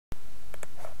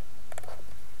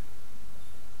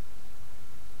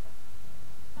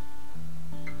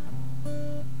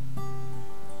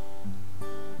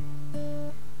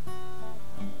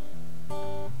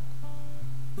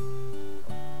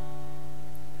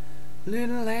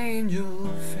Little angel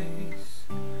face,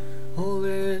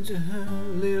 holding to her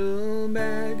little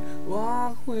bag,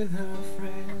 walk with her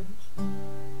friends.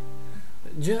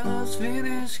 Just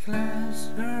finished class,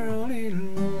 her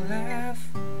little laugh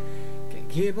can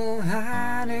keep on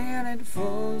hiding it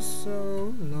for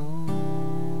so long.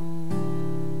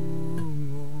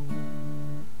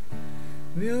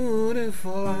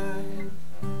 Beautiful eyes,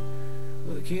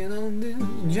 looking on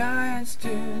this giant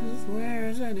stairs,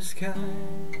 where's the sky?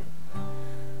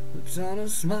 Lips on a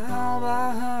smile,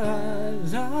 but her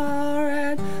eyes are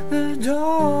red. The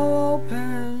door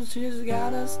opens, she's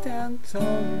gotta stand tall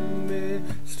and be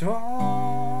strong.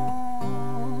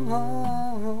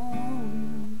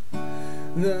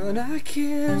 Then I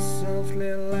kiss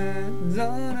softly lands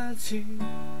on her cheek,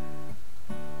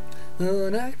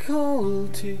 then a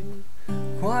cold tear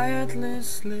quietly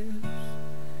slips.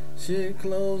 She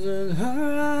closes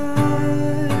her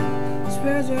eyes,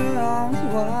 spreads her arms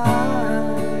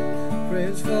wide,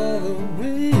 prays for the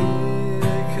wind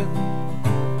to come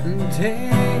and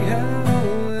take her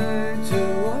away to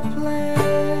a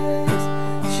place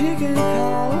she can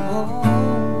call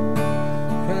home.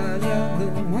 Cries out the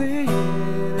wind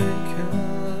to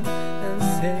come and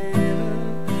save her.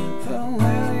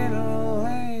 Farewell, little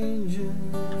angel.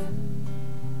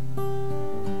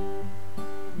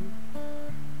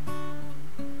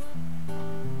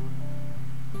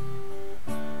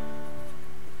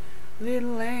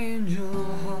 Little angel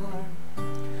heart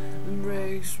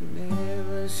breaks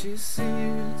whenever she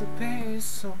sees the pain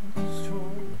so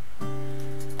strong.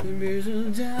 It brings her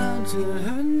down to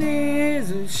her knees,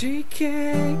 and she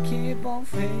can't keep on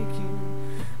faking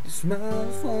the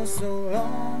smile for so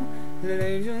long. Little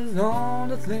angel's on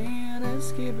the thing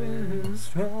that's keeping her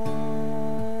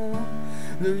strong.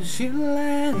 Then she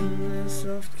lands a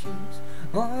soft kiss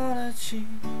on her cheek,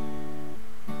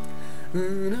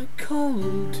 and a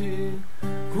cold tear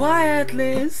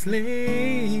quietly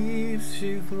sleeps.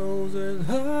 She closes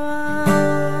her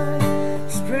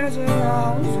eyes, spreads her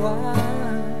arms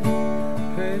wide,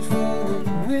 prays for the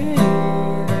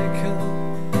wind to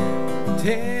come,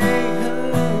 take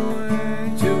her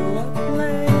away to a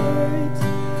place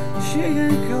she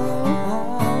can call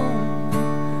home.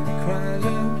 Cries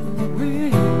out the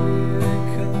wind to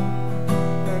come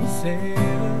and save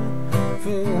her.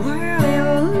 Farewell,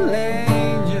 little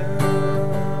angel.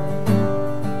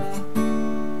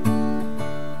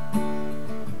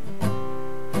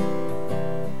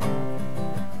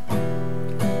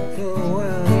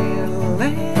 Farewell, little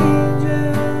angel.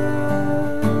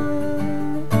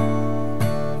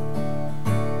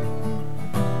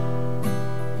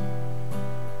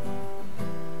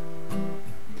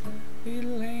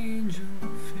 Little angel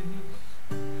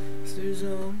face, stares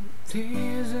on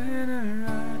tears in her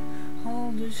eye,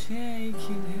 hold the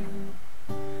shaking hand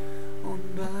on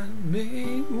by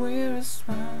me with a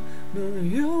smile. But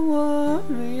you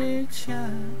worry,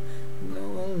 child,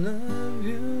 though I love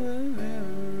you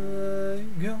wherever I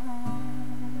go.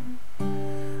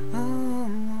 Oh,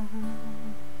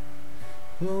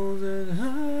 closes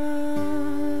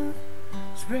her,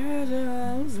 spreads her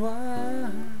arms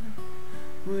wide,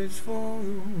 waits for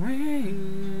the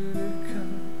rain to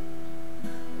come,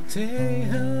 take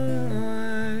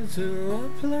her to a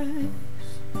place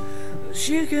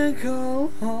she can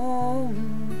call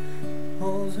home.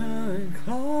 Holds her in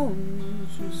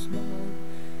close, her smile,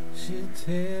 she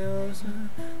tells her,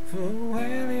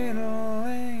 farewell, little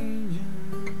angel.